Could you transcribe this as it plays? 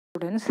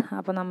Students,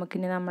 അപ്പോൾ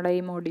നമുക്കിനി നമ്മുടെ ഈ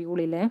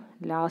മൊഡ്യൂളിലെ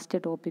ലാസ്റ്റ്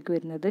ടോപ്പിക്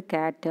വരുന്നത്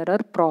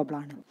കാറ്ററർ പ്രോബ്ലം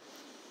ആണ്.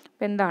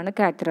 അപ്പോൾ എന്താണ്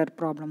കാറ്ററർ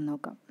പ്രോബ്ലം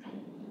നോക്കാം.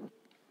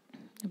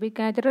 അപ്പോൾ ഈ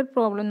കാറ്ററർ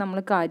പ്രോബ്ലം നമ്മൾ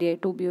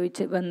കാര്യമായിട്ട്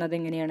ഉപയോഗിച്ച് വന്നത്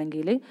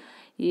എങ്ങനെയാണെങ്കിൽ,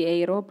 ഈ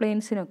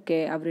എയ്റോപ്ലെയിൻസിനൊക്കെ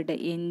അവരുടെ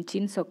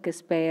എൻജിൻസൊക്കെ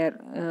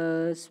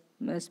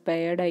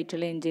സ്പെയർഡ്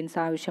ആയിട്ടുള്ള എൻജിൻസ്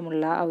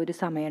ആവശ്യമുള്ള ആ ഒരു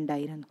സമയം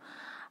ഉണ്ടായിരുന്നു.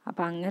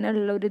 അപ്പോൾ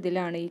അങ്ങനെയുള്ള ഒരു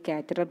ഇതിലാണ് ഈ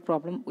കാറ്ററർ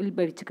പ്രോബ്ലം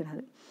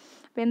ഉത്ഭവിച്ചിരിക്കുന്നത്.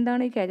 അപ്പോൾ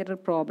എന്താണ് ഈ കാറ്ററർ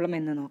പ്രോബ്ലം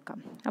എന്ന് നോക്കാം.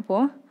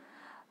 അപ്പോൾ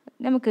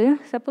നമുക്ക്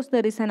suppose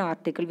there is an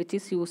article which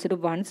is used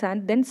once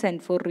and then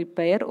send four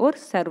repair or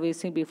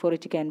servicing before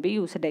it can be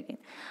used again.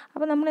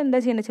 അപ്പോൾ നമ്മൾ എന്താ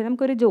ചെയ്യുന്നത് വെച്ചാൽ,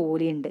 നമുക്കൊരു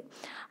ജോലിയുണ്ട്,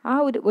 ആ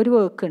ഒരു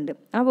വർക്ക് ഉണ്ട്,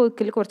 ആ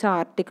വർക്കിൽ കുറച്ച്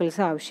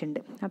ആർട്ടിക്കിൾസ്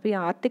ആവശ്യമുണ്ട്. അപ്പോൾ ഈ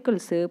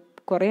ആർട്ടിക്കിൾസ്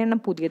കുറേ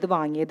എണ്ണം പുതിയത്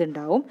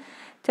വാങ്ങിയതുണ്ടാവും.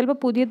 ചിലപ്പോൾ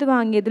പുതിയത്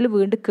വാങ്ങിയതിൽ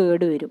വീണ്ടും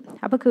കേട് വരും.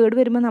 അപ്പോൾ കേട്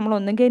വരുമ്പോൾ നമ്മൾ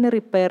ഒന്നെങ്കിൽ അതിന്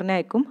റിപ്പയറിന്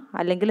അയക്കും,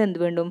 അല്ലെങ്കിൽ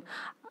എന്ത് വേണ്ടും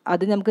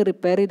അത് നമുക്ക്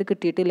റിപ്പയർ ചെയ്ത്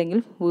കിട്ടിയിട്ടില്ലെങ്കിൽ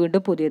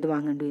വീണ്ടും പുതിയത്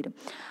വാങ്ങേണ്ടി വരും.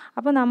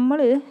 അപ്പോൾ നമ്മൾ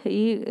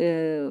ഈ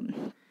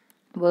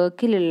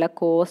വർക്കിലുള്ള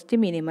കോസ്റ്റ്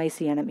മിനിമൈസ്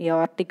ചെയ്യണം. ഈ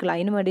ആർട്ടിക്കിൾ,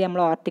 അതിന് വേണ്ടി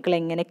നമ്മൾ ആർട്ടിക്കിൾ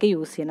എങ്ങനെയൊക്കെ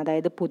യൂസ് ചെയ്യണം,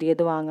 അതായത്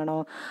പുതിയത് വാങ്ങണോ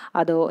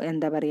അതോ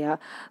എന്താ പറയുക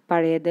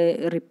പഴയത്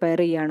റിപ്പയർ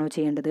ചെയ്യുകയാണോ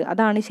ചെയ്യേണ്ടത്,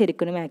 അതാണ്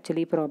ശരിക്കും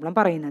ആക്ച്വലി ഈ പ്രോബ്ലം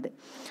പറയുന്നത്.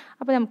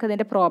 അപ്പോൾ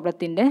നമുക്കതിൻ്റെ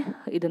പ്രോബ്ലത്തിൻ്റെ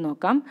ഇത്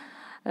നോക്കാം.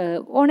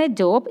 On A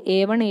job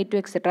A1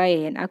 A2 etcetera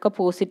AN ഒക്കെ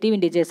പോസിറ്റീവ്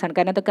ഇൻഡിജേഴ്സാണ്,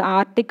 കാരണം അതൊക്കെ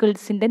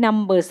ആർട്ടിക്കിൾസിൻ്റെ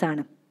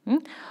നമ്പേഴ്സാണ്.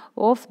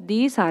 Of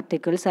these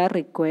articles are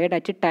required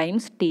at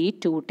times T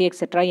 2T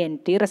etcetera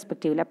NT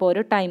respectively. അപ്പോൾ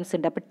ഓരോ ടൈംസ്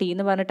ഉണ്ട്. അപ്പോൾ T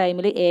എന്ന് പറഞ്ഞ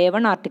ടൈമിൽ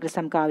A1 ആർട്ടിക്കിൾസ്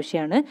നമുക്ക്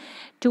ആവശ്യമാണ്,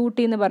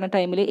 2T എന്ന് പറഞ്ഞ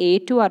ടൈമിൽ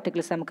A2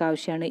 ആർട്ടിക്കിൾസ് നമുക്ക്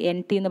ആവശ്യമാണ്,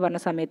 NT എന്ന്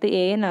പറഞ്ഞ സമയത്ത്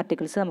AN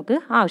ആർട്ടിക്കിൾസ് നമുക്ക്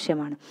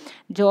ആവശ്യമാണ്.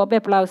 ജോബ്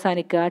എപ്പോഴാണ്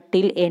അവസാനിക്കുക?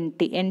 ടിൽ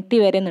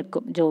NT വരെ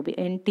നിൽക്കും ജോബ്.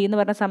 NT എന്ന്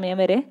പറഞ്ഞ സമയം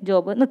വരെ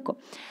ജോബ് നിൽക്കും.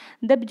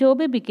 The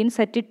job begins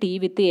at T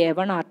with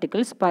A1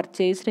 articles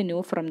purchased new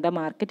from the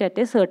market at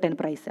a certain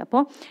price.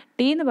 അപ്പോൾ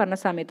T എന്ന് പറഞ്ഞ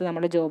സമയത്ത്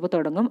നമ്മുടെ ജോബ്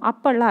തുടങ്ങും.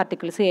 അപ്പോൾ ഉള്ള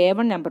articles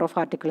A1 number of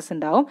articles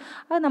ഉണ്ടാവും,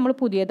 അത് നമ്മൾ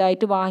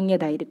പുതിയതായിട്ട്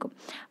വാങ്ങിയതായിരിക്കും.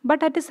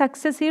 But at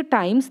successive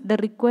times the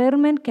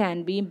requirement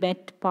can be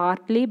met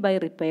partly by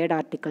repaired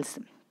articles.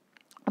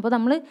 അപ്പോൾ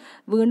നമ്മൾ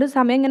വീണ്ടും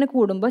സമയം ഇങ്ങനെ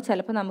കൂടുമ്പോൾ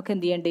ചിലപ്പോൾ നമുക്ക്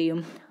എന്ത് ചെയ്യേണ്ടി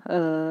വരും,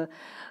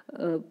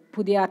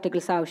 പുതിയ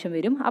ആർട്ടിക്കിൾസ് ആവശ്യം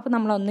വരും. അപ്പോൾ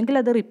നമ്മൾ ഒന്നെങ്കിൽ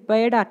അത്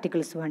റിപ്പയർഡ്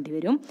ആർട്ടിക്കിൾസ് വേണ്ടി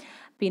വരും,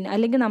 പിന്നെ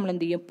അല്ലെങ്കിൽ നമ്മൾ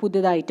എന്ത് ചെയ്യും,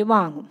 പുതുതായിട്ട്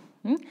വാങ്ങും.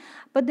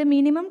 അപ്പോൾ the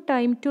minimum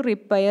time to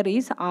repair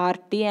is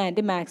RT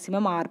and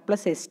maximum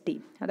R+ST.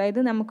 അതായത്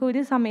നമുക്ക്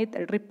ഒരു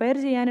സമയത്ത് റിപ്പയർ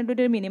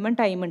ചെയ്യാനായിട്ടൊരു മിനിമം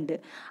ടൈം ഉണ്ട്.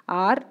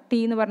 RT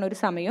എന്ന് പറഞ്ഞ ഒരു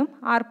സമയം,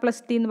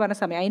 R+T എന്ന് പറഞ്ഞ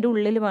സമയം, അതിൻ്റെ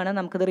ഉള്ളിൽ വേണം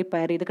നമുക്കത്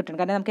റിപ്പയർ ചെയ്ത് കിട്ടണം.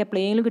 കാരണം നമുക്ക്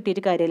എപ്പോഴെങ്കിലും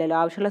കിട്ടിയിട്ട് കാര്യമില്ലല്ലോ,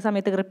 ആവശ്യമുള്ള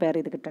സമയത്ത് റിപ്പയർ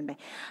ചെയ്ത് കിട്ടണ്ടേ.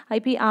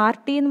 ഇപ്പോൾ ഈ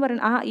RT എന്ന്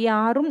പറയുന്ന ഈ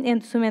ആറും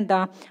എസും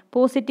എന്താ,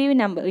 പോസിറ്റീവ്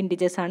നമ്പർ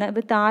ഇൻഡിജേഴ്സാണ്.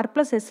 വിത്ത്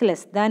R+S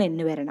ലെസ് ദാൻ N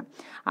വരണം.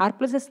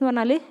 R+S എന്ന്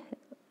പറഞ്ഞാൽ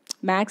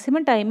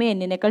മാക്സിമം ടൈം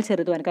എന്നിനേക്കാൾ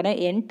ചെറുതുമാണ്. കാരണം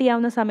NT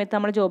ആവുന്ന സമയത്ത്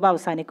നമ്മുടെ ജോബ്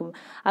അവസാനിക്കും,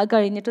 അത്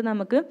കഴിഞ്ഞിട്ട്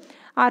നമുക്ക്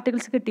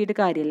ആർട്ടിക്കിൾസ് കിട്ടിയിട്ട്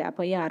കാര്യമില്ല.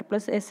 അപ്പോൾ ഈ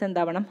R+S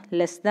എന്താവണം,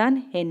 ലെസ് ദാൻ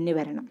N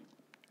വരണം.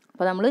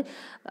 അപ്പോൾ നമ്മൾ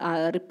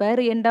റിപ്പയർ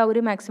ചെയ്യേണ്ട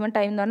ഒരു മാക്സിമം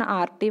ടൈം എന്ന്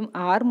പറഞ്ഞാൽ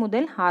R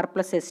മുതൽ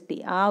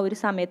R+ST ആ ഒരു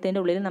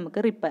സമയത്തിൻ്റെ ഉള്ളിൽ നമുക്ക്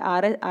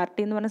RT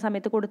എന്ന് പറഞ്ഞ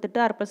സമയത്ത് കൊടുത്തിട്ട്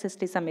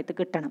R+ST സമയത്ത്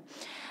കിട്ടണം.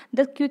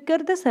 The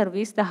quicker the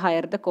service the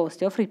higher the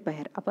cost of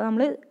repair. അപ്പോൾ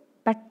നമ്മൾ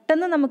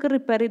പെട്ടെന്ന് നമുക്ക്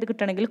റിപ്പയർ ചെയ്ത്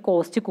കിട്ടണമെങ്കിൽ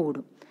കോസ്റ്റ്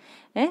കൂടും,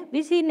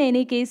 which in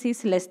any case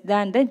is less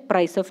than the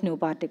price of new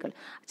particle.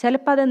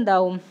 ചിലപ്പോൾ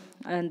അതെന്താവും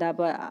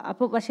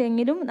അപ്പോൾ പക്ഷേ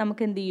എങ്കിലും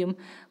നമുക്ക് എന്ത് ചെയ്യും,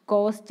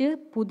 കോസ്റ്റ്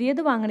പുതിയത്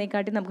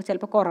വാങ്ങണേക്കാട്ടി നമുക്ക്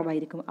ചിലപ്പോൾ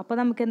കുറവായിരിക്കും. അപ്പോൾ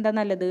നമുക്ക് എന്താ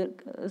നല്ലത്,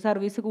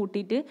 സർവീസ്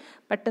കൂട്ടിയിട്ട്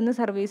പെട്ടെന്ന്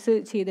സർവീസ്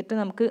ചെയ്തിട്ട്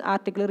നമുക്ക്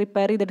ആർട്ടിക്കിൾ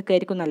റിപ്പയർ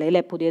ചെയ്തെടുക്കായിരിക്കും നല്ലത്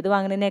അല്ലേ. പുതിയത്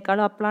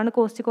വാങ്ങുന്നതിനേക്കാളും അപ്പോഴാണ്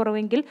കോസ്റ്റ്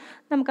കുറവെങ്കിൽ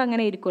നമുക്ക്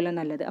അങ്ങനെ ആയിരിക്കുമല്ലോ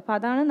നല്ലത്. അപ്പോൾ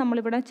അതാണ്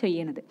നമ്മളിവിടെ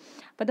ചെയ്യണത്.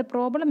 അപ്പോൾ the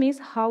problem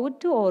is how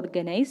to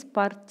organise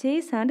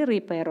purchase and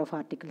repair of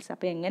articles.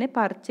 അപ്പോൾ എങ്ങനെ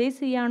പർച്ചേസ്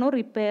ചെയ്യാനോ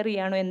റിപ്പയർ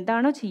ചെയ്യാനോ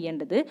എന്താണോ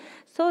ചെയ്യേണ്ടത്,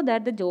 so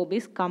that the job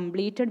is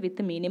completed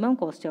with minimum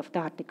cost of the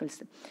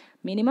articles.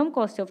 Minimum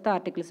cost of the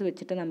articles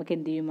വെച്ചിട്ട് നമുക്ക്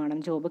എന്ത് ചെയ്യും വേണം,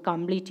 ജോബ്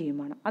കംപ്ലീറ്റ് ചെയ്യും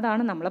വേണം.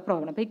 അതാണ് നമ്മളെ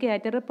പ്രോബ്ലം. അപ്പോൾ ഈ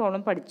കാറ്ററർ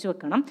പ്രോബ്ലം പഠിച്ചു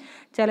വെക്കണം.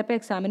 ചിലപ്പോൾ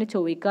എക്സാമിന്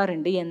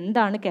ചോദിക്കാറുണ്ട്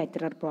എന്താണ്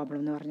കാറ്ററർ പ്രോബ്ലം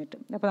എന്ന് പറഞ്ഞിട്ട്.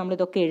 അപ്പോൾ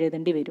നമ്മളിതൊക്കെ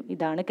എഴുതേണ്ടി വരും,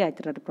 ഇതാണ്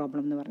കാറ്ററർ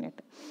പ്രോബ്ലം എന്ന്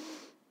പറഞ്ഞിട്ട്.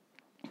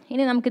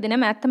 ഇനി നമുക്കിതിനെ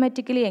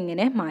മാത്തമാറ്റിക്കലി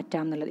എങ്ങനെ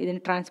മാറ്റാം എന്നുള്ളത്,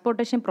 ഇതിന്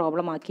ട്രാൻസ്പോർട്ടേഷൻ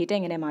പ്രോബ്ലം ആക്കിയിട്ട്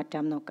എങ്ങനെ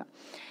മാറ്റാം നോക്കാം.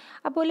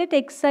 അപ്പോൾ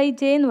Xij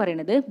എന്ന്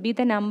പറയുന്നത് B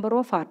the number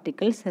of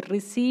articles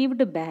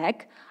received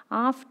back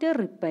after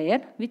repair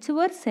which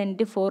were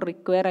send four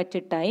repair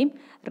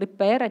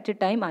at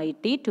time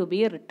IT to be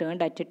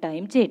returned at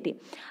time JT.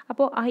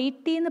 അപ്പോൾ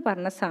IT എന്ന്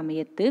പറഞ്ഞ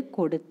സമയത്ത്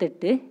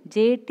കൊടുത്തിട്ട്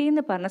JT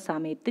എന്ന് പറഞ്ഞ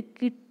സമയത്ത്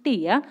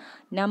കിട്ടിയ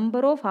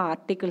നമ്പർ ഓഫ്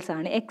ആർട്ടിക്കിൾസ്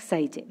ആണ്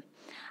Xij.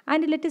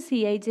 And let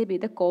Cij B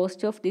the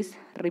cost of this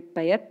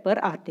repair per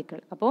article.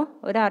 അപ്പോൾ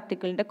ഒരു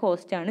ആർട്ടിക്കിളിൻ്റെ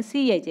കോസ്റ്റാണ്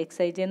Cij.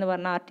 Xij എന്ന്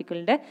പറഞ്ഞ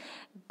ആർട്ടിക്കിളിൻ്റെ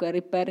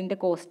റിപ്പയറിൻ്റെ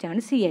കോസ്റ്റാണ്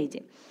Cij.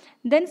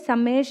 Then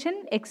summation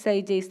Xij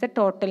is the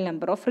total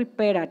number of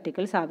repaired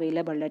articles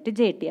available at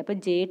JT. അപ്പോൾ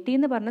JT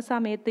എന്ന് പറഞ്ഞ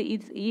സമയത്ത്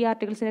ഈ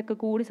ആർട്ടിക്കിൾസിനൊക്കെ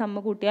കൂടി സമ്മ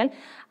കൂട്ടിയാൽ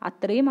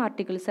അത്രയും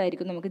ആർട്ടിക്കിൾസ്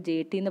ആയിരിക്കും നമുക്ക്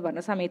JT എന്ന്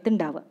പറഞ്ഞ സമയത്ത്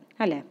ഉണ്ടാവുക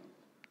അല്ലേ.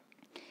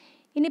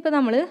 ഇനിയിപ്പോൾ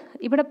നമ്മൾ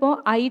ഇവിടെ ഇപ്പോൾ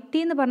IT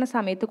എന്ന് പറഞ്ഞ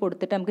സമയത്ത്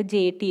കൊടുത്തിട്ട് നമുക്ക്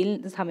JT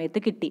സമയത്ത്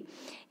കിട്ടി.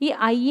 ഈ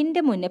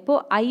Iൻ്റെ മുന്നേ ഇപ്പോൾ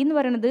I എന്ന്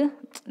പറയുന്നത്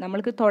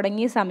നമ്മൾക്ക്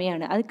തുടങ്ങിയ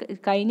സമയമാണ്, അത്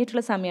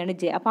കഴിഞ്ഞിട്ടുള്ള സമയമാണ്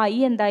J. അപ്പോൾ I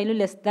എന്തായാലും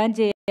ലെസ് ദാൻ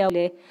J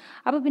ആവില്ലേ.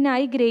 അപ്പോൾ പിന്നെ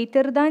I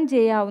ഗ്രേറ്റർ ദാൻ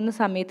J ആവുന്ന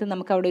സമയത്ത്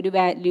നമുക്ക് അവിടെ ഒരു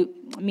വാല്യൂ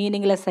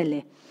മീനിങ്ലെസ്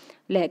അല്ലേ.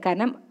 അല്ലേ?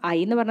 കാരണം ഐ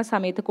എന്ന് പറഞ്ഞ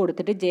സമയത്ത്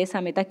കൊടുത്തിട്ട് ജെ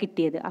സമയത്താണ്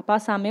കിട്ടിയത്. അപ്പോൾ ആ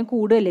സമയം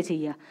കൂടുകയല്ലേ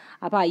ചെയ്യുക.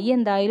 അപ്പോൾ ഐ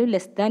എന്തായാലും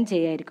ലെസ് ദാൻ ജെ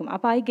ആയിരിക്കും.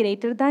 അപ്പോൾ ഐ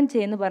ഗ്രേറ്റർ ദാൻ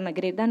ജെ എന്ന് പറഞ്ഞാൽ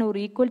greater than or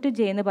equal to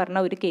J എന്ന്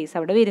പറഞ്ഞ ഒരു കേസ്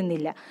അവിടെ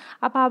വരുന്നില്ല.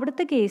 അപ്പോൾ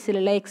അവിടുത്തെ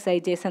കേസിലുള്ള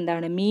എക്സൈജേസ്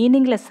എന്താണ്?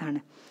 മീനിങ്ലെസ്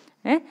ആണ്.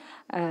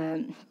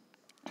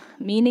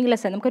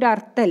 മീനിങ്ലെസ് ആണ്, നമുക്കൊരു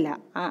അർത്ഥമല്ല.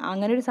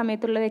 അങ്ങനെ ഒരു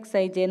സമയത്തുള്ള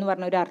എക്സൈജ് എന്ന്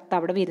പറഞ്ഞ ഒരു അർത്ഥം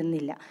അവിടെ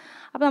വരുന്നില്ല.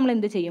 അപ്പോൾ നമ്മൾ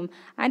എന്ത് ചെയ്യും?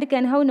 And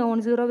can have known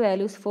zero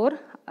values for,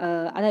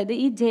 അതായത്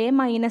ഈ ജെ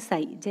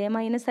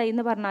മൈനസ് ഐ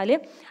എന്ന് പറഞ്ഞാൽ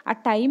ആ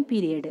ടൈം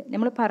പീരിയഡ്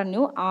നമ്മൾ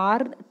പറഞ്ഞു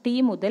RT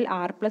മുതൽ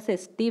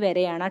R+ST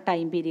വരെയാണ് ആ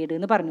ടൈം പീരിയഡ്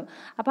എന്ന് പറഞ്ഞു.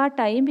 അപ്പോൾ ആ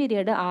ടൈം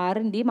പീരിയഡ്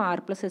R-ൻ്റെയും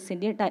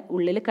R+S-ൻ്റെയും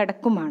ഉള്ളിൽ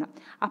കിടക്കും വേണം.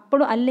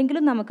 അപ്പോഴും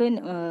അല്ലെങ്കിലും നമുക്ക്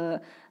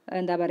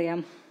എന്താ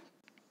പറയുക,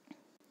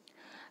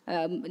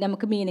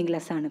 നമുക്ക്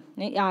മീനിങ്ലെസ് ആണ്.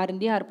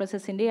 R-ൻ്റെയും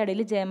R+S-ൻ്റെയും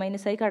ഇടയിൽ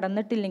J-I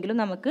കടന്നിട്ടില്ലെങ്കിലും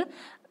നമുക്ക്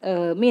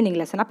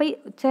മീനിങ്ലെസ് ആണ്. അപ്പോൾ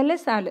ചില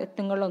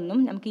സ്ഥലങ്ങളിലൊന്നും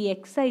നമുക്ക് ഈ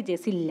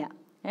എക്സൈജേസ് ഇല്ല.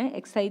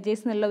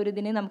 എക്സൈജേസ് എന്നുള്ള ഒരു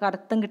ഇതിന് നമുക്ക്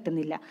അർത്ഥം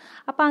കിട്ടുന്നില്ല.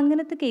 അപ്പോൾ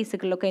അങ്ങനത്തെ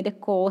കേസുകളിലൊക്കെ അതിൻ്റെ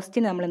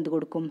കോസ്റ്റിന് നമ്മൾ എന്ത്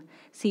കൊടുക്കും?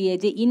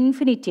 CAJ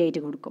ഇൻഫിനിറ്റി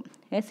ആയിട്ട് കൊടുക്കും.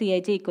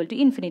 CAJ equal to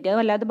infinity. അത്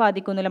വല്ലാതെ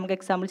ബാധിക്കുന്നില്ല, നമുക്ക്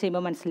എക്സാമ്പിൾ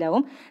ചെയ്യുമ്പോൾ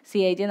മനസ്സിലാവും.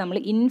 CAJ നമ്മൾ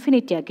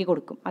ഇൻഫിനിറ്റി ആക്കി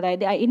കൊടുക്കും.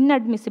 അതായത്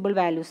ഇൻഅഡ്മിസിബിൾ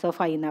വാല്യൂസ്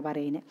ഓഫ് ഐ എന്നാണ്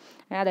പറയുന്നത്.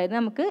 അതായത്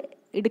നമുക്ക്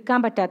എടുക്കാൻ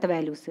പറ്റാത്ത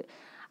വാല്യൂസ്.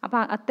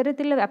 അപ്പോൾ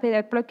അത്തരത്തിലുള്ള, അപ്പോൾ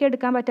എപ്പോഴൊക്കെ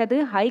എടുക്കാൻ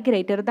പറ്റാത്തത്? ഹൈ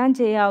ഗ്രേറ്റർ ദാൻ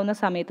ജെ ആവുന്ന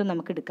സമയത്തും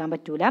നമുക്ക് എടുക്കാൻ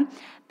പറ്റൂല.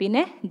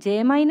 പിന്നെ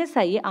J-I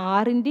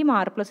R-ൻ്റെയും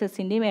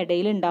R+S-ൻ്റെയും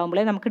ഇടയിൽ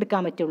ഉണ്ടാകുമ്പോഴേ നമുക്ക്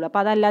എടുക്കാൻ പറ്റുള്ളൂ.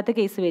 അപ്പോൾ അതല്ലാത്ത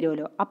കേസ്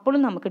വരുമല്ലോ,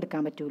 അപ്പോഴും നമുക്ക്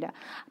എടുക്കാൻ പറ്റൂല.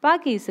 അപ്പോൾ ആ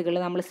കേസുകൾ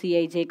നമ്മൾ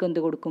CIJക്ക്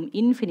എന്ത് കൊടുക്കും?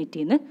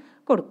 ഇൻഫിനിറ്റിന്ന്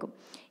കൊടുക്കും.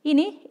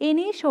 ഇനി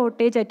any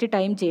shortage at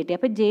time JT.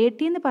 അപ്പോൾ JT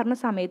എന്ന് പറഞ്ഞ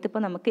സമയത്ത്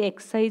ഇപ്പോൾ നമുക്ക്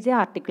XIJ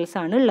ആർട്ടിക്കിൾസ്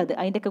ആണ് ഉള്ളത്.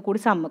 അതിൻ്റെയൊക്കെ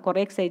കൂടി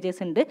കുറേ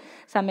എക്സൈജേസ് ഉണ്ട്.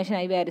 Summation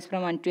I varies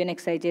from 1 to n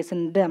എക്സൈജേസ്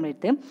ഉണ്ട്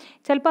നമ്മളടുത്ത്.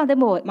 ചിലപ്പോൾ അത്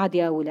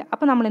മതിയാവില്ല.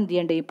 അപ്പോൾ നമ്മൾ എന്ത്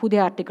ചെയ്യേണ്ടി വരും?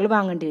 പുതിയ ആർട്ടിക്കിൾ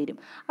വാങ്ങേണ്ടി വരും.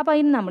 അപ്പോൾ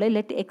അതിന് നമ്മൾ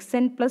ലെറ്റ്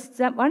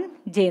XN+1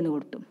 J എന്ന്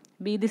കൊടുത്തു.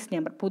 B this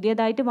number.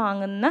 പുതിയതായിട്ട്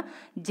വാങ്ങുന്ന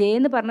J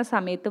എന്ന് പറഞ്ഞ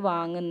സമയത്ത്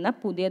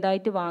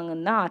പുതിയതായിട്ട്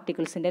വാങ്ങുന്ന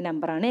ആർട്ടിക്കിൾസിൻ്റെ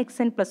നമ്പറാണ്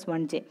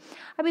XN+1 J.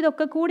 അപ്പോൾ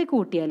ഇതൊക്കെ കൂടി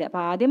കൂട്ടിയാൽ,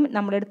 അപ്പോൾ ആദ്യം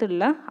നമ്മുടെ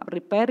അടുത്തുള്ള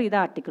റിപ്പയർ ചെയ്ത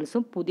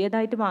ആർട്ടിക്കിൾസും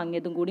പുതിയതായിട്ട്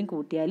വാങ്ങിയതും കൂടി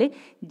കൂട്ടിയാൽ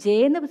J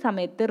എന്ന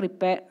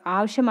സമയത്ത്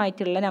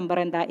ആവശ്യമായിട്ടുള്ള നമ്പർ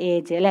എന്താ?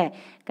 AJ അല്ലേ?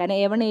 കാരണം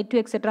A1 A2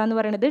 എക്സെട്ര എന്ന്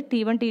പറയുന്നത്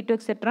T1 T2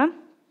 etcetera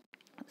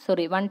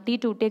 1T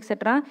 2T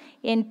etcetera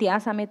NT ആ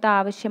സമയത്ത്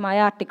ആവശ്യമായ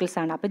ആർട്ടിക്കിൾസ്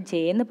ആണ്. അപ്പോൾ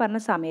J എന്ന് പറഞ്ഞ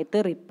സമയത്ത്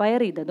റിപ്പയർ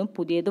ചെയ്തതും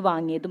പുതിയത്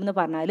വാങ്ങിയതും എന്ന്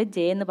പറഞ്ഞാൽ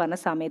J എന്ന് പറഞ്ഞ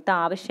സമയത്ത്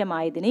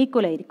ആവശ്യമായതിന്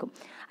ഈക്വൽ ആയിരിക്കും.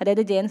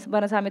 അതായത് J എന്ന്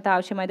പറഞ്ഞ സമയത്ത്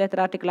ആവശ്യമായത്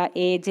എത്ര ആർട്ടിക്കിളാണ്?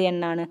 AJ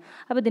എണ്ണാണ്.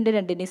 അപ്പോൾ ഇതിൻ്റെ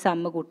രണ്ടിൻ്റെയും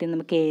സമ്മ് കൂട്ടി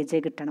നമുക്ക്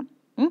AJ കിട്ടണം.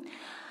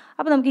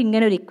 അപ്പോൾ നമുക്ക്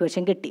ഇങ്ങനെ ഒരു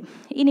ഇക്വേഷൻ കിട്ടി.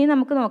 ഇനി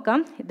നമുക്ക് നോക്കാം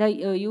the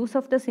use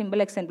of the simple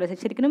XN+.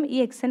 ശരിക്കും ഈ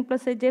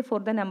XN+J for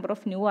the number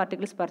of new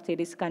articles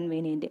purchase is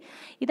convenient.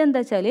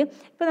 ഇതെന്താ വെച്ചാൽ,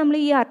 ഇപ്പോൾ നമ്മൾ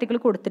ഈ ആർട്ടിക്കിൾ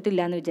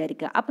കൊടുത്തിട്ടില്ല എന്ന്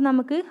വിചാരിക്കുക. അപ്പോൾ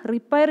നമുക്ക്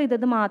റിപ്പയർ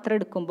ചെയ്തത് മാത്രം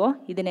എടുക്കുമ്പോൾ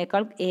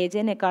ഇതിനേക്കാൾ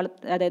AJനേക്കാൾ,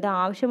 അതായത്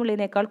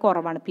ആവശ്യമുള്ളതിനേക്കാൾ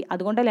കുറവാണ്.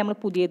 അതുകൊണ്ടല്ലേ നമ്മൾ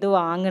പുതിയത്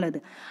വാങ്ങണത്.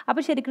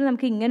 അപ്പോൾ ശരിക്കും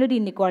നമുക്ക് ഇങ്ങനെ ഒരു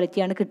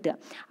ഇൻഇക്വാളിറ്റിയാണ് കിട്ടുക.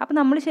 അപ്പോൾ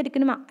നമ്മൾ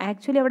ശരിക്കും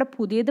ആക്ച്വലി അവിടെ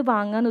പുതിയത്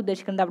വാങ്ങാൻ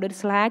ഉദ്ദേശിക്കുന്നത് അവിടെ ഒരു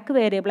സ്ലാക്ക്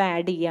വേരിയബിൾ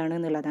ആഡ് ചെയ്യുകയാണ്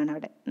എന്നുള്ളതാണ്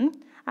അവിടെ.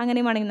 അങ്ങനെ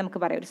വേണമെങ്കിൽ നമുക്ക്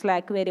പറയാം, ഒരു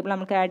സ്ലാക്ക് വേരിയബിൾ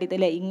നമുക്ക് ആഡ്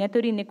ചെയ്തല്ലേ. ഇങ്ങനത്തെ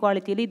ഒരു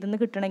ഇൻഇക്വാളിറ്റിയിൽ ഇതൊന്ന്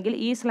കിട്ടണമെങ്കിൽ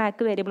ഈ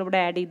സ്ലാക്ക് വേരിയബിൾ ഇവിടെ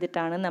ആഡ്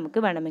ചെയ്തിട്ടാണ് നമുക്ക്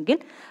വേണമെങ്കിൽ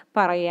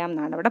പറയാം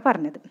എന്നാണ് ഇവിടെ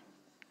പറഞ്ഞത്.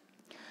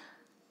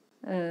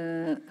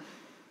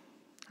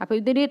 അപ്പോൾ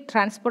ഇതൊരു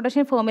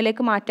ട്രാൻസ്പോർട്ടേഷൻ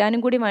ഫോമിലേക്ക്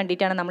മാറ്റാനും കൂടി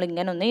വേണ്ടിയിട്ടാണ് നമ്മൾ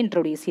ഇങ്ങനെ ഒന്ന്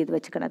ഇൻട്രൊഡ്യൂസ് ചെയ്ത്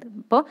വെച്ചിരിക്കുന്നത്.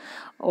 ഇപ്പോൾ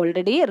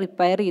ഓൾറെഡി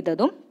റിപ്പയർ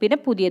ചെയ്തതും പിന്നെ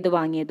പുതിയത്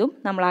വാങ്ങിയതും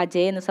നമ്മൾ ആ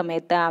J എന്ന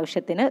സമയത്ത്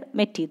ആവശ്യത്തിന്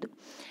മെറ്റ് ചെയ്തു.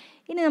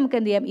 ഇനി നമുക്ക്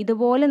എന്ത് ചെയ്യാം?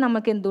 ഇതുപോലെ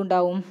നമുക്ക്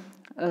എന്തുണ്ടാവും?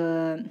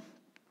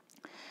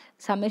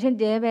 സമ്മേഷൻ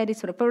J വാരീസ്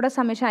ഫ്രം, ഇപ്പോൾ ഇവിടെ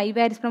summation I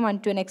varies from 1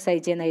 to n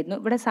XIJ എന്നായിരുന്നു.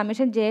 ഇവിടെ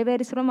summation J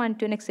varies from 1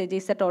 to n XIJ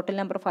is the total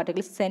number of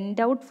articles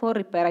send out for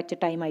repair at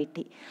time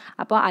IT.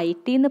 അപ്പോൾ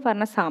IT എന്ന്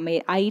പറഞ്ഞ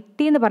സമയം,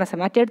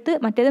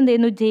 മറ്റേത് എന്ത്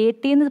ചെയ്യുന്നു?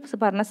 JT എന്ന്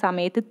പറഞ്ഞ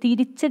സമയത്ത്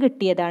തിരിച്ച്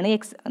കിട്ടിയതാണ്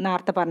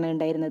നേരത്തെ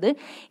പറഞ്ഞിട്ടുണ്ടായിരുന്നത്.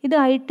 ഇത്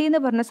IT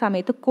എന്ന് പറഞ്ഞ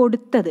സമയത്ത്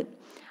കൊടുത്തത്.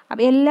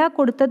 അപ്പോൾ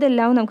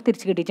കൊടുത്തതെല്ലാം നമുക്ക്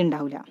തിരിച്ച്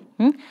കിട്ടിയിട്ടുണ്ടാവില്ല.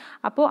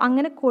 അപ്പോൾ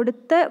അങ്ങനെ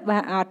കൊടുത്ത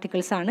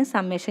ആർട്ടിക്കിൾസ് ആണ്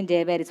summation J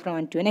varies from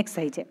 1 to n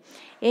XIJ.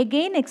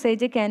 Again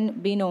XIJ can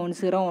be non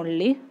zero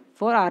only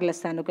four R<.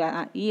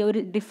 ഈ ഒരു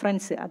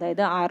ഡിഫറൻസ്,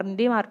 അതായത്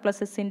R-ൻ്റെയും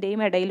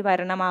R+S-ൻ്റെയും ഇടയിൽ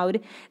വരണം ആ ഒരു,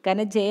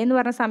 കാരണം J എന്ന്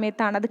പറഞ്ഞ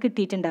സമയത്താണ് അത്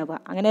കിട്ടിയിട്ടുണ്ടാവുക.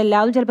 അങ്ങനെ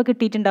എല്ലാവരും ചിലപ്പോൾ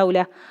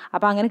കിട്ടിയിട്ടുണ്ടാവില്ല.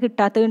 അപ്പോൾ അങ്ങനെ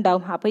കിട്ടാത്തത്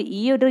ഉണ്ടാവും. അപ്പോൾ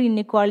ഈ ഒരു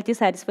ഇൻഇക്വാളിറ്റി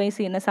സാറ്റിസ്ഫൈ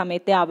ചെയ്യുന്ന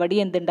സമയത്ത് അവിടെ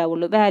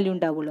എന്തുണ്ടാവുള്ളൂ? വാല്യൂ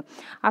ഉണ്ടാവുള്ളൂ.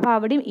 അപ്പോൾ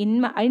അവിടെയും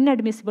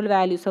ഇൻഅഡ്മിസിബിൾ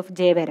വാല്യൂസ് ഓഫ്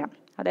J വരാം.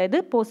 അതായത്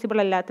പോസിബിൾ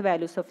അല്ലാത്ത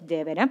വാല്യൂസ് ഓഫ് J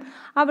വരാം.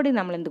 അവിടെ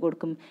നമ്മൾ എന്ത്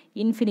കൊടുക്കും?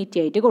 ഇൻഫിനിറ്റി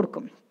ആയിട്ട്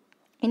കൊടുക്കും.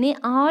 ഇനി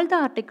all the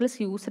articles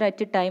used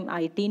at time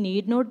IT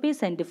need not be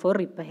send four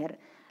repair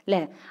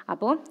അല്ലേ.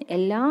 അപ്പോൾ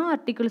എല്ലാ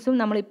ആർട്ടിക്കിൾസും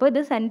നമ്മളിപ്പോൾ ഇത്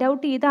സെൻഡ്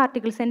ഔട്ട് ചെയ്ത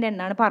ആർട്ടിക്കിൾസിൻ്റെ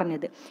എണ്ണാണ്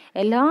പറഞ്ഞത്.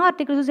 എല്ലാ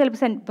ആർട്ടിക്കിൾസും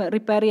ചിലപ്പോൾ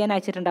റിപ്പയർ ചെയ്യാൻ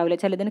അയച്ചിട്ടുണ്ടാവില്ല,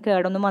 ചിലതിന്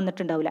കേടൊന്നും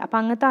വന്നിട്ടുണ്ടാവില്ല. അപ്പോൾ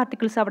അങ്ങനത്തെ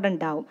ആർട്ടിക്കിൾസ് അവിടെ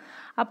ഉണ്ടാവും.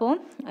 അപ്പോൾ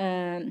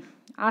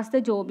as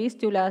the job is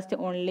to last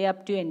only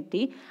up to NT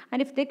and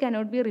if they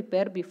cannot be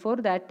repaired before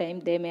that time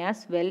they may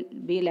as well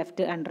be left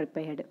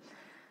unrepaired.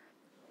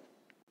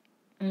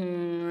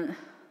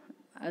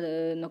 അത്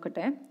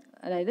നോക്കട്ടെ.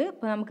 അതായത്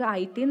ഇപ്പോൾ നമുക്ക്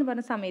IT എന്ന്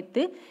പറഞ്ഞ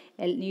സമയത്ത്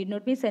need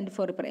not be send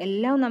four repair,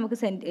 എല്ലാം നമുക്ക്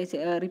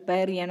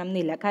റിപ്പയർ ചെയ്യണം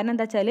എന്നില്ല. കാരണം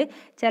എന്താ വെച്ചാൽ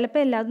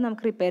ചിലപ്പോൾ എല്ലാതും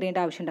നമുക്ക് റിപ്പയർ ചെയ്യേണ്ട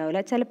ആവശ്യം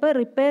ഉണ്ടാവില്ല. ചിലപ്പോൾ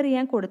റിപ്പയർ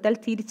ചെയ്യാൻ കൊടുത്താൽ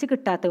തിരിച്ച്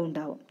കിട്ടാത്തതും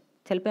ഉണ്ടാവും.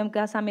 ചിലപ്പോൾ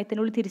നമുക്ക് ആ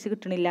സമയത്തിനുള്ളിൽ തിരിച്ച്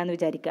കിട്ടണില്ല എന്ന്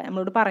വിചാരിക്കുക,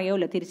 നമ്മളോട്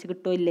പറയുമല്ലോ തിരിച്ച്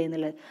കിട്ടുമോ ഇല്ലേ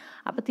എന്നുള്ളത്.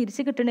 അപ്പോൾ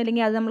തിരിച്ച്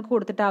കിട്ടണില്ലെങ്കിൽ അത് നമുക്ക്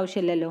കൊടുത്തിട്ട്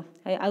ആവശ്യമില്ലല്ലോ,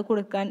 അത്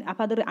കൊടുക്കാൻ.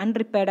 അപ്പോൾ അത്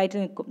അൺറിപ്പയർഡ് ആയിട്ട്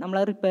നിൽക്കും,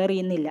 നമ്മളത് റിപ്പയർ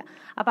ചെയ്യുന്നില്ല.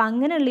 അപ്പോൾ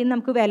അങ്ങനെയുള്ളതിന്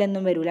നമുക്ക് വില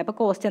ഒന്നും വരില്ല. അപ്പോൾ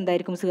കോസ്റ്റ്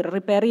എന്തായിരിക്കും? 0.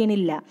 റിപ്പയർ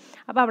ചെയ്യുന്നില്ല,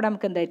 അപ്പോൾ അവിടെ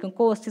നമുക്ക് എന്തായിരിക്കും?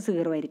 കോസ്റ്റ്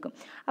 0 ആയിരിക്കും.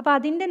 അപ്പോൾ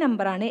അതിൻ്റെ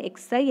നമ്പറാണ്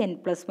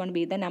xi(n+1)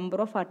 B the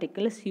number of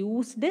articles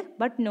used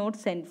but not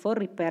send four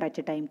repair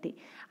at time T.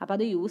 അപ്പോൾ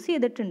അത് യൂസ്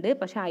ചെയ്തിട്ടുണ്ട്,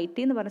 പക്ഷേ IT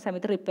എന്ന് പറഞ്ഞ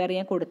സമയത്ത് റിപ്പയർ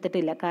ചെയ്യാൻ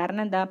കൊടുത്തിട്ടില്ല.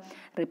 കാരണം എന്താ?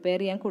 റിപ്പയർ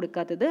ചെയ്യാൻ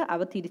കൊടുക്കാത്തത്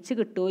അവ തിരിച്ച്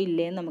കിട്ടുമോ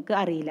ഇല്ലേന്ന് നമുക്ക്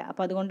അറിയില്ല.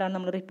 അപ്പോൾ അതുകൊണ്ടാണ്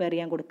നമ്മൾ റിപ്പയർ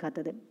ചെയ്യാൻ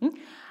കൊടുക്കാത്തത്.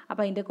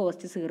 അപ്പോൾ അതിൻ്റെ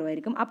കോസ്റ്റ് 0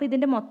 ആയിരിക്കും. അപ്പോൾ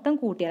ഇതിൻ്റെ മൊത്തം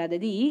കൂട്ടിയാൽ,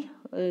 അതായത് ഈ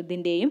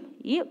ഇതിൻ്റെയും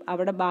ഈ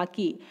അവിടെ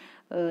ബാക്കി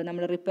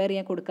നമ്മൾ റിപ്പയർ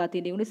ചെയ്യാൻ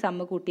കൊടുക്കാത്തതിൻ്റെയും കൂടി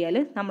സമ്മ് കൂട്ടിയാൽ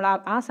നമ്മൾ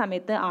ആ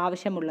സമയത്ത്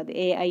ആവശ്യമുള്ളത്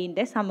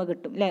AI-ൻ്റെ സമ്മ്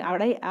കിട്ടും അല്ലേ.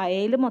 അവിടെ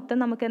AI-ൽ മൊത്തം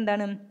നമുക്ക്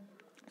എന്താണ്,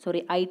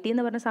 IT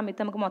എന്ന് പറഞ്ഞ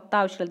സമയത്ത് നമുക്ക് മൊത്തം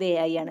ആവശ്യമുള്ളത്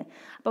AI ആണ്.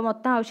 അപ്പോൾ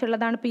മൊത്തം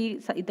ആവശ്യമുള്ളതാണ്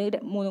ഇപ്പോൾ ഇത്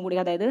 3 കൂടി,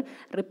 അതായത്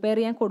റിപ്പയർ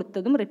ചെയ്യാൻ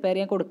കൊടുത്തതും റിപ്പയർ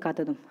ചെയ്യാൻ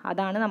കൊടുക്കാത്തതും,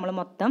 അതാണ് നമ്മൾ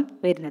മൊത്തം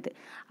വരുന്നത്.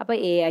 അപ്പോൾ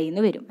AI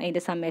എന്ന് വരും.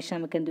 അതിൻ്റെ സമ്മേഷൻ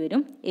നമുക്ക് എന്ത്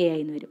വരും? AI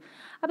എന്ന് വരും.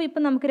 അപ്പോൾ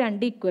ഇപ്പം നമുക്ക്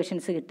 2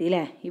 ഇക്വേഷൻസ് കിട്ടി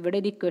അല്ലേ. ഇവിടെ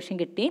ഒരു ഇക്വേഷൻ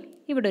കിട്ടി,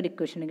 ഇവിടെ ഒരു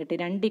ഇക്വേഷൻ കിട്ടി,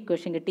 2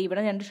 ഇക്വേഷൻ കിട്ടി.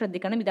 ഇവിടെ 2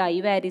 ശ്രദ്ധിക്കണം, ഇത് I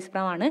varies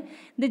from ആണ്,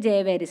 ഇത്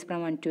J varies from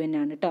 1 to n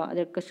ആണ് കേട്ടോ,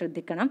 അതൊക്കെ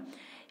ശ്രദ്ധിക്കണം.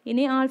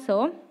 ഇനി also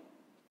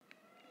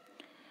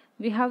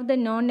we have the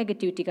non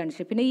negativity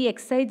condition. പിന്നെ ഈ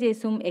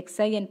XiJസും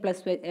XiN+,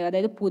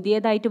 അതായത്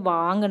പുതിയതായിട്ട്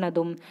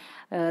വാങ്ങണതും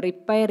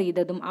റിപ്പയർ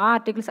ചെയ്തതും ആ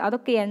ആർട്ടിക്കിൾസ്,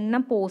 അതൊക്കെ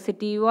എണ്ണം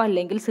പോസിറ്റീവോ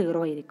അല്ലെങ്കിൽ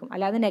 0 ആയിരിക്കും,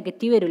 അല്ലാതെ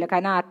നെഗറ്റീവ് വരില്ല.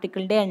 കാരണം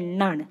ആർട്ടിക്കിളിൻ്റെ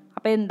എണ്ണമാണ്,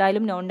 അപ്പോൾ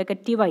എന്തായാലും നോൺ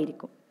നെഗറ്റീവ്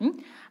ആയിരിക്കും.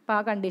 അപ്പോൾ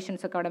ആ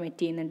കണ്ടീഷൻസൊക്കെ അവിടെ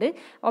മെറ്റ് ചെയ്യുന്നുണ്ട്.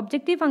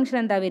 ഒബ്ജക്റ്റീവ് ഫംഗ്ഷൻ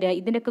എന്താ വരിക?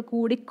 ഇതിൻ്റെയൊക്കെ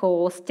കൂടി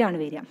കോസ്റ്റാണ്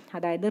വരിക,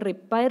 അതായത്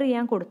റിപ്പയർ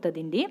ചെയ്യാൻ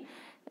കൊടുത്തതിൻ്റെയും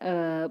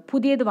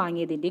പുതിയത്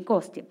വാങ്ങിയതിൻ്റെയും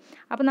കോസ്റ്റ്.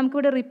 അപ്പോൾ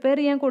നമുക്കിവിടെ റിപ്പയർ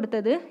ചെയ്യാൻ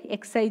കൊടുത്തത്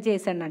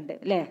XiJs എണ്ണം ഉണ്ട്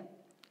അല്ലേ.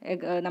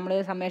 നമ്മൾ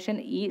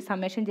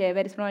summation J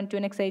varies from 1 to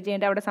n Xij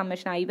ഉണ്ട്, അവിടെ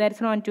summation I varies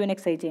from 1 to n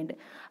Xij ഉണ്ട്.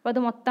 അപ്പോൾ അത്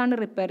മൊത്തമാണ്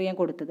റിപ്പയർ ചെയ്യാൻ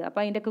കൊടുത്തത്.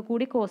 അപ്പോൾ അതിൻ്റെയൊക്കെ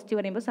കൂടി കോസ്റ്റ്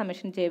പറയുമ്പോൾ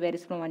summation J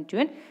varies from 1 to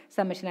n,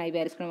 summation I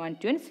varies from 1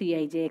 to n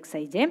Cij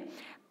Xij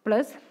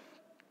plus.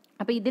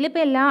 അപ്പോൾ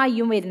ഇതിലിപ്പോൾ എല്ലാ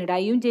ഐയും വരുന്നുണ്ട്,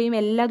 ഐയും ജെയും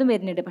എല്ലാതും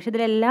വരുന്നുണ്ട്. പക്ഷേ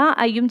ഇതിലെല്ലാ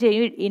ഐയും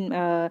ജെയും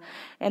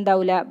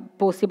എന്താവില്ല,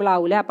 പോസിബിൾ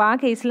ആവില്ല. അപ്പോൾ ആ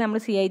കേസിൽ നമ്മൾ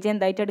Cij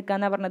എന്തായിട്ട്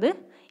എടുക്കാമെന്നാണ് പറഞ്ഞത്?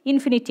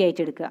 ഇൻഫിനിറ്റി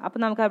ആയിട്ട് എടുക്കുക. അപ്പോൾ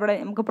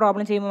നമുക്ക്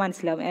പ്രോബ്ലം ചെയ്യുമ്പോൾ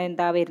മനസ്സിലാവും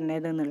എന്താ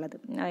വരുന്നത് എന്നുള്ളത്,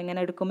 എങ്ങനെ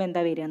എടുക്കുമ്പോൾ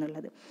എന്താ വരിക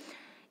എന്നുള്ളത്.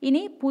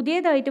 ഇനി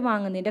പുതിയതായിട്ട്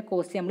വാങ്ങുന്നതിൻ്റെ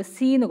കോസ്റ്റ് നമ്മൾ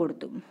C എന്ന്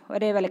കൊടുത്തു,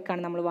 ഒരേ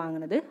വിലക്കാണ് നമ്മൾ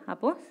വാങ്ങുന്നത്.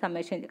 അപ്പോൾ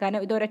സമ്മേഷൻ,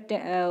 കാരണം ഇത്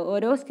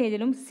ഓരോ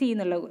സ്റ്റേജിലും C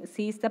എന്നുള്ള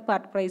is the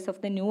part price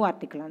of the new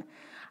ആർട്ടിക്കിളാണ്.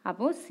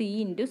 അപ്പോൾ C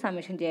into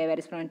summation J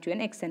varies from 1 to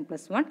n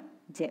Xn+1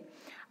 J.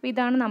 അപ്പോൾ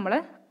ഇതാണ്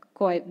നമ്മളെ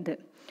ഇത്.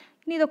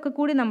 ഇനി ഇതൊക്കെ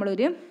കൂടി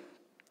നമ്മളൊരു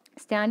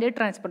സ്റ്റാൻഡേർഡ്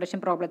ട്രാൻസ്പോർട്ടേഷൻ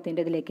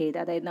പ്രോബ്ലത്തിൻ്റെ ഇതിലേക്ക്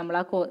എഴുതുക. അതായത്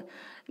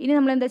ഇനി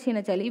നമ്മൾ എന്താ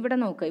ചെയ്യുന്നത് വെച്ചാൽ, ഇവിടെ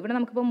നോക്കുക, ഇവിടെ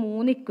നമുക്കിപ്പോൾ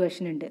 3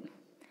 ഇക്വേഷൻ ഉണ്ട്.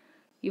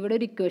 ഇവിടെ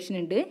ഒരു ഇക്വേഷൻ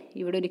ഉണ്ട്,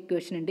 ഇവിടെ ഒരു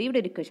ഇക്വേഷൻ ഉണ്ട്, ഇവിടെ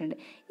ഒരു ഇക്വേഷൻ ഉണ്ട്.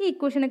 ഈ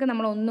ഇക്വേഷനൊക്കെ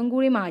നമ്മൾ ഒന്നും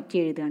കൂടി മാറ്റി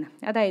എഴുതുകയാണ്.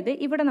 അതായത്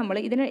ഇവിടെ നമ്മൾ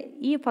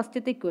ഈ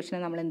ഫസ്റ്റത്തെ ഇക്വേഷനെ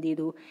നമ്മൾ എന്ത്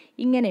ചെയ്തു?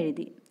 ഇങ്ങനെ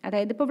എഴുതി.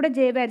 അതായത് ഇപ്പോൾ ഇവിടെ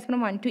J varies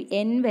from 1 to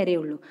n വരെ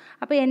ഉള്ളൂ.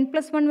 അപ്പോൾ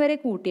n+1 വരെ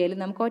കൂട്ടിയാൽ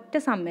നമുക്ക് ഒറ്റ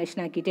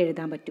സമ്മേഷൻ ആക്കിയിട്ട്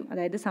എഴുതാൻ പറ്റും.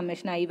 അതായത്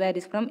summation I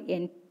varies from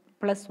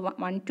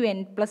n+1 to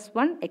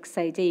n+1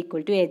 Xij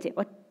equal to Aj,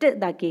 ഒറ്റ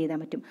ഇതാക്കി എഴുതാൻ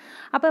പറ്റും.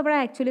 അപ്പോൾ ഇവിടെ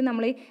ആക്ച്വലി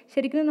നമ്മൾ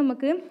ശരിക്കും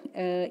നമുക്ക്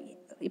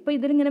ഇപ്പോൾ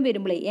ഇതിലിങ്ങനെ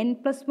വരുമ്പോഴേ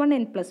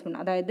n+1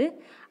 അതായത്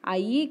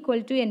I equal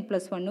to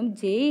n+1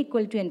 J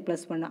equal to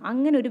n+1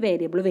 അങ്ങനെ ഒരു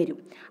വേരിയബിൾ വരും.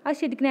 അത്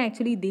ശരിക്കും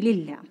ആക്ച്വലി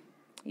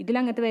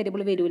ഇതിലങ്ങനത്തെ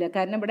വേരിയബിൾ വരില്ല.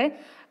 കാരണം ഇവിടെ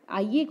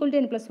I equal to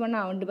n+1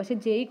 ആവുന്നുണ്ട്, പക്ഷേ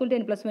J equal to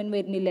n+1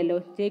 വരുന്നില്ലല്ലോ.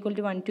 J equal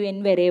to 1 to n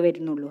വരെ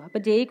വരുന്നുള്ളൂ.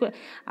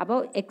 അപ്പോൾ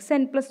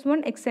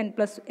xn+1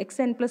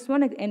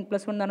 n+1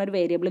 എന്ന് പറഞ്ഞൊരു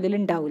വേരിയബിൾ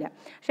ഇതിലുണ്ടാവില്ല.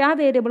 പക്ഷേ ആ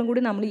വേരിയബിളും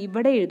കൂടി നമ്മൾ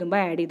ഇവിടെ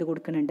എഴുതുമ്പോൾ ആഡ് ചെയ്ത്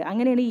കൊടുക്കുന്നുണ്ട്.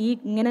 അങ്ങനെയാണ്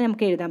ഇങ്ങനെ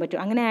നമുക്ക് എഴുതാൻ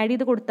പറ്റും. അങ്ങനെ ആഡ്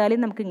ചെയ്ത്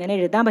കൊടുത്താലേ നമുക്ക് ഇങ്ങനെ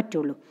എഴുതാൻ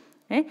പറ്റുള്ളൂ.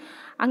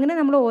 അങ്ങനെ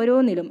നമ്മൾ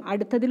ഓരോന്നിലും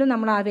അടുത്തതിലും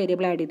നമ്മൾ ആ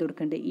വേരിയബിൾ ആഡ് ചെയ്ത്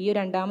കൊടുക്കുന്നുണ്ട്. ഈ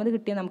രണ്ടാമത്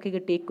നമുക്ക്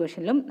കിട്ടിയ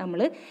ഇക്വേഷനിലും നമ്മൾ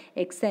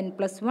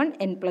xn+1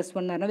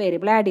 n+1 എന്ന് പറഞ്ഞ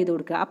വേരിയബിൾ ആഡ് ചെയ്ത്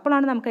കൊടുക്കുക.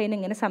 അപ്പോഴാണ് നമുക്ക് അതിനെ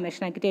ഇങ്ങനെ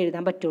സമ്മേഷൻ ആക്കിയിട്ട്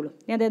എഴുതാൻ പറ്റുള്ളൂ.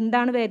 ഞാൻ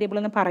അതെന്താണ് വേരിയബിൾ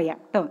എന്ന് പറയാം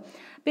കേട്ടോ.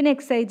 പിന്നെ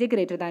Xij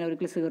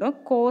 > 0,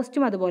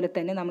 കോസ്റ്റും അതുപോലെ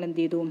തന്നെ നമ്മൾ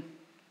എന്ത് ചെയ്തു?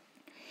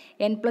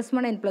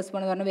 n+1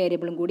 എന്ന് പറഞ്ഞ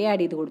വേരിയബിളും കൂടി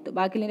ആഡ് ചെയ്ത് കൊടുത്തു.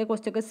 ബാക്കിയുള്ള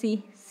കോസ്റ്റൊക്കെ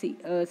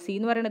C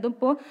എന്ന് പറയുന്നതും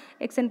ഇപ്പോൾ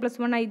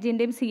xn+1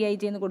 ijൻ്റെയും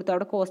Cij എന്ന് കൊടുത്തു.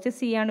 അവിടെ കോസ്റ്റ്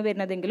C ആണ്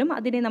വരുന്നതെങ്കിലും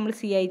അതിനെ നമ്മൾ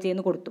Cij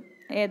എന്ന് കൊടുത്തു.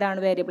 ഏതാണ്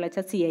വേരിയബിൾ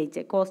വെച്ചാൽ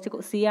Cij.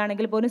 കോസ്റ്റ് C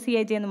ആണെങ്കിൽ പോലും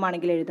Cij എന്നും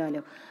ആണെങ്കിൽ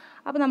എഴുതാമല്ലോ.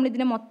 അപ്പോൾ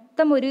നമ്മളിതിനെ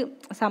മൊത്തം ഒരു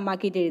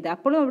സമ്മാക്കിയിട്ട് എഴുതുക.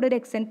 അപ്പോഴും അവിടെ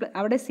Cn+1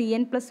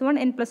 n+1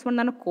 എന്ന്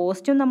പറഞ്ഞ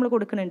കോസ്റ്റും നമ്മൾ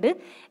കൊടുക്കുന്നുണ്ട്.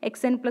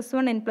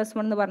 xn+1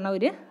 n+1 എന്ന് പറഞ്ഞ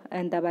ഒരു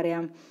എന്താ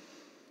പറയുക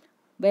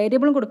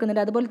വേരിയബിളും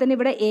കൊടുക്കുന്നുണ്ട്. അതുപോലെ തന്നെ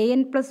ഇവിടെ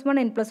an+1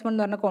 n+1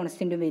 എന്ന് പറഞ്ഞ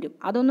കോൺസ്റ്റൻറ്റും വരും.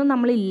 അതൊന്നും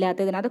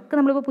നമ്മളില്ലാത്തതിന് അതൊക്കെ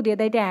നമ്മളിപ്പോൾ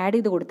പുതിയതായിട്ട് ആഡ്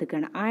ചെയ്ത്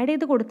കൊടുത്തിരിക്കുകയാണ്. ആഡ്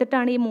ചെയ്ത്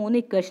കൊടുത്തിട്ടാണ് ഈ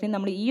 3 ഇക്വേഷനെ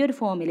നമ്മൾ ഈ ഒരു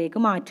ഫോമിലേക്ക്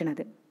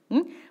മാറ്റണത്.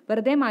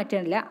 വെറുതെ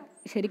മാറ്റണില്ല,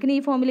 ശരിക്കും ഈ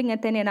ഫോമിൽ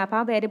ഇങ്ങനെ തന്നെയാണ്. അപ്പോൾ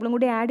ആ വേരിയബിളും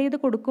കൂടി ആഡ് ചെയ്ത്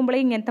കൊടുക്കുമ്പോഴേ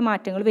ഇങ്ങനത്തെ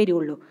മാറ്റങ്ങൾ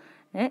വരുള്ളൂ.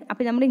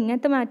 അപ്പോൾ നമ്മൾ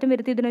ഇങ്ങനത്തെ മാറ്റം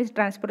വരുത്തി ഇതിനൊരു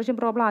ട്രാൻസ്പോർട്ടേഷൻ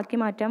പ്രോബ്ലം ആക്കി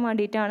മാറ്റാൻ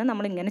വേണ്ടിയിട്ടാണ്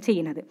നമ്മൾ ഇങ്ങനെ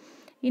ചെയ്യുന്നത്.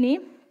 ഇനി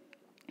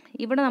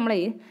ഇവിടെ നമ്മൾ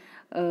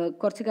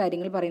കുറച്ച്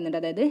കാര്യങ്ങൾ പറയുന്നുണ്ട്.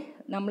 അതായത്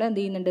നമ്മൾ എന്ത്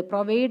ചെയ്യുന്നുണ്ട്,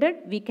 provided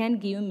we can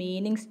give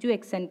meanings to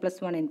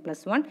xn+1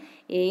 n+1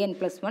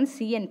 an+1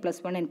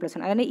 cn+1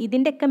 n+1. അതായത്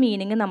ഇതിൻ്റെയൊക്കെ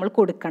മീനിങ് നമ്മൾ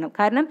കൊടുക്കണം.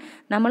 കാരണം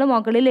നമ്മൾ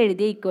മുകളിൽ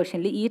എഴുതിയ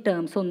ഇക്വേഷനിൽ ഈ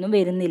ടേംസ് ഒന്നും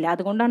വരുന്നില്ല,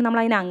 അതുകൊണ്ടാണ്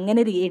നമ്മൾ അതിനെ അങ്ങനെ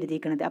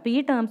എഴുതിയിരിക്കുന്നത്. അപ്പോൾ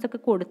ഈ ടേംസ്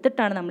ഒക്കെ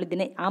കൊടുത്തിട്ടാണ് നമ്മൾ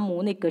ഇതിനെ ആ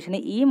 3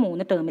 ഇക്വേഷനെ ഈ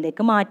 3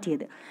 ടേമിലേക്ക്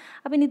മാറ്റിയത്.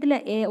 അപ്പം ഇതിൽ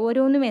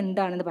ഓരോന്നും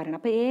എന്താണെന്ന് പറയണം.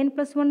 അപ്പോൾ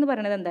an+1 എന്ന്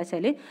പറയുന്നത് എന്താ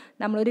വെച്ചാൽ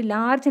നമ്മളൊരു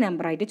ലാർജ്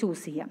നമ്പറായിട്ട്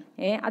ചൂസ് ചെയ്യാം.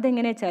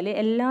 അതെങ്ങനെയാ വെച്ചാൽ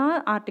എല്ലാ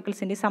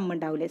ആർട്ടിക്കിൾസിൻ്റെയും സം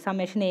ഉണ്ടാവില്ലേ,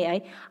 സമ്മേഷൻ ai,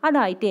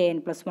 അതായിട്ട്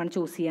an+1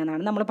 ചൂസ്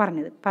ചെയ്യാനാണ് നമ്മൾ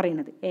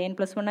പറയുന്നത്.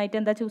 an+1 ആയിട്ട്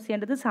എന്താ ചൂസ്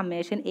ചെയ്യേണ്ടത്,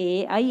 സമ്മേഷൻ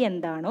ai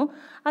എന്താണോ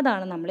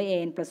അതാണ് നമ്മൾ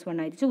an+1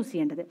 ആയിട്ട് ചൂസ്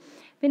ചെയ്യേണ്ടത്.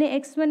 പിന്നെ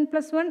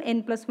x1+1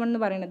 n+1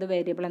 എന്ന് പറയുന്നത്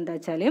വേരിയബിൾ എന്താ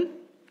വെച്ചാൽ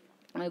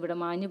ഇവിടെ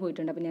മാഞ്ഞു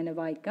പോയിട്ടുണ്ട്, അപ്പോൾ ഞാൻ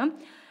വായിക്കാം.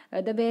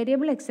 The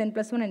variable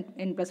xn+1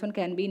 n+1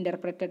 can be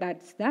interpreted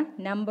as the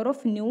number of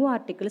new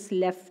articles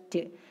left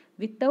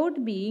without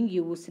being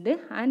used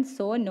and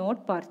so not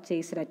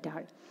purchased at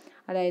all.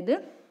 അതായത്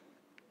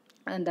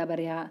എന്താ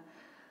പറയുക,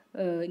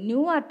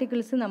 ന്യൂ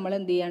ആർട്ടിക്കിൾസ് നമ്മൾ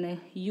എന്ത് ചെയ്യാണ്,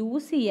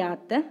 യൂസ്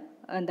ചെയ്യാത്ത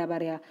എന്താ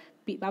പറയുക,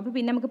 അപ്പോൾ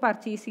പിന്നെ നമുക്ക്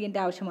പർച്ചേസ് ചെയ്യേണ്ട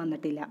ആവശ്യം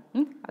വന്നിട്ടില്ല.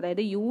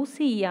 അതായത് യൂസ്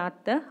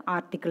ചെയ്യാത്ത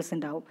ആർട്ടിക്കിൾസ്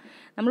ഉണ്ടാവും,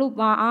 നമ്മൾ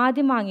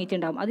ആദ്യം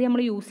വാങ്ങിയിട്ടുണ്ടാവും, അത്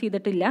നമ്മൾ യൂസ്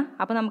ചെയ്തിട്ടില്ല,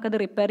 അപ്പോൾ നമുക്കത്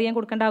റിപ്പയർ ചെയ്യാൻ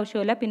കൊടുക്കേണ്ട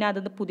ആവശ്യമില്ല, പിന്നെ അത്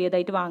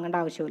പുതിയതായിട്ട് വാങ്ങേണ്ട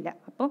ആവശ്യമില്ല.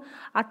 അപ്പോൾ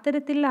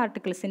അത്തരത്തിലുള്ള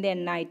ആർട്ടിക്കിൾസിൻ്റെ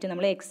എണ്ണമായിട്ട്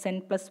നമ്മൾ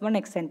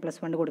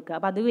xn+1 കൊടുക്കുക.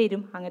 അപ്പോൾ അത്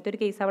വരും, അങ്ങനത്തെ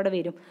ഒരു കേസ് അവിടെ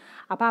വരും.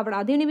 അപ്പോൾ അവിടെ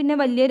അതിന് പിന്നെ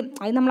വലിയൊരു,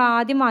 അത് നമ്മൾ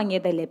ആദ്യം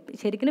വാങ്ങിയതല്ലേ,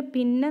 ശരിക്കും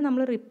പിന്നെ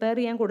നമ്മൾ റിപ്പയർ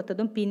ചെയ്യാൻ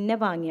കൊടുത്തതും പിന്നെ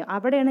വാങ്ങിയോ,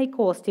 അവിടെയാണ് ഈ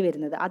കോസ്റ്റ്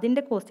വരുന്നത്.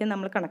 അതിൻ്റെ കോസ്റ്റേ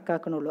നമ്മൾ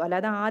കണക്കാക്കണുള്ളൂ,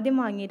 അല്ലാതെ ആദ്യം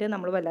വാങ്ങിയിട്ട്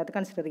നമ്മൾ വല്ലാതെ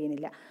കൺസിഡർ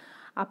ചെയ്യുന്നില്ല.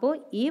 അപ്പോൾ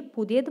ഈ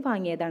പുതിയത്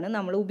വാങ്ങിയതാണ്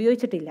നമ്മൾ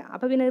ഉപയോഗിച്ചിട്ടില്ല,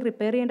 അപ്പോൾ പിന്നെ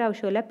റിപ്പയർ ചെയ്യേണ്ട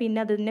ആവശ്യമില്ല, പിന്നെ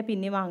അതിനെ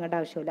പിന്നെ വാങ്ങേണ്ട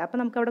ആവശ്യമില്ല, അപ്പോൾ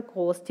നമുക്ക് അവിടെ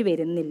കോസ്റ്റ്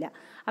വരുന്നില്ല.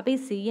 അപ്പോൾ ഈ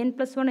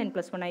cn+1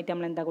 n+1 ആയിട്ട്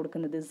നമ്മൾ എന്താ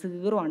കൊടുക്കുന്നത്,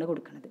 0 ആണ്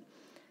കൊടുക്കുന്നത്.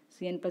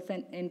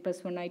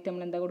 cn+n+1 ആയിട്ട്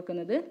നമ്മൾ എന്താ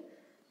കൊടുക്കുന്നത്,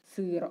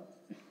 0.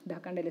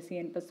 ഇതാക്കണ്ടല്ലേ,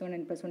 cn+1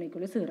 n+1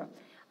 = 0.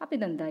 അപ്പോൾ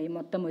ഇതെന്തായി,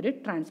 മൊത്തം ഒരു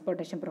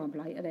ട്രാൻസ്പോർട്ടേഷൻ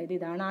പ്രോബ്ലമായി. അതായത്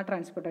ഇതാണ് ആ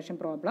ട്രാൻസ്പോർട്ടേഷൻ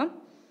പ്രോബ്ലം,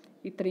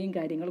 ഇത്രയും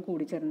കാര്യങ്ങൾ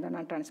കൂടി ചേർന്നതാണ്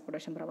ആ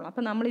ട്രാൻസ്പോർട്ടേഷൻ പ്രോബ്ലം.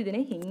 അപ്പോൾ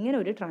നമ്മളിതിനെ ഇങ്ങനെ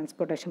ഒരു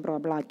ട്രാൻസ്പോർട്ടേഷൻ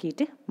പ്രോബ്ലം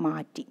ആക്കിയിട്ട്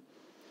മാറ്റി.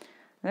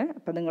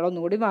 അപ്പോൾ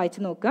നിങ്ങളൊന്നുകൂടി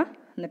വായിച്ച് നോക്കുക,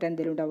 എന്നിട്ട്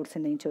എന്തെങ്കിലും ഡൗട്ട്സ്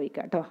ഉണ്ടെങ്കിൽ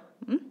ചോദിക്കുക കേട്ടോ.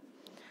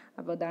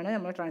 അപ്പോൾ ഇതാണ്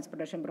നമ്മുടെ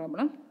ട്രാൻസ്പോർട്ടേഷൻ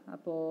പ്രോബ്ലം.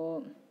 അപ്പോൾ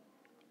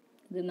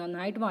ഇത്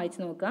നന്നായിട്ട് വായിച്ച്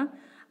നോക്കുക.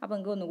 അപ്പോൾ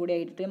നിങ്ങൾക്ക് ഒന്നുകൂടി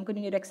ഐഡിയ കിട്ടും. നമുക്ക്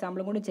ഇനി ഒരു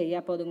എക്സാമ്പിളും കൂടി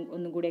ചെയ്യാം, അപ്പോൾ അത്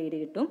ഒന്നും കൂടി ഐഡിയ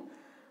കിട്ടും.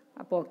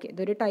 അപ്പോൾ ഓക്കെ,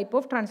 ഇതൊരു ടൈപ്പ്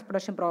ഓഫ്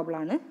ട്രാൻസ്പോർട്ടേഷൻ പ്രോബ്ലം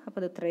ആണ്.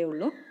 അപ്പോൾ ഇത് ഇത്രയേ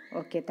ഉള്ളൂ.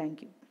 Okay,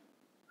 thank you.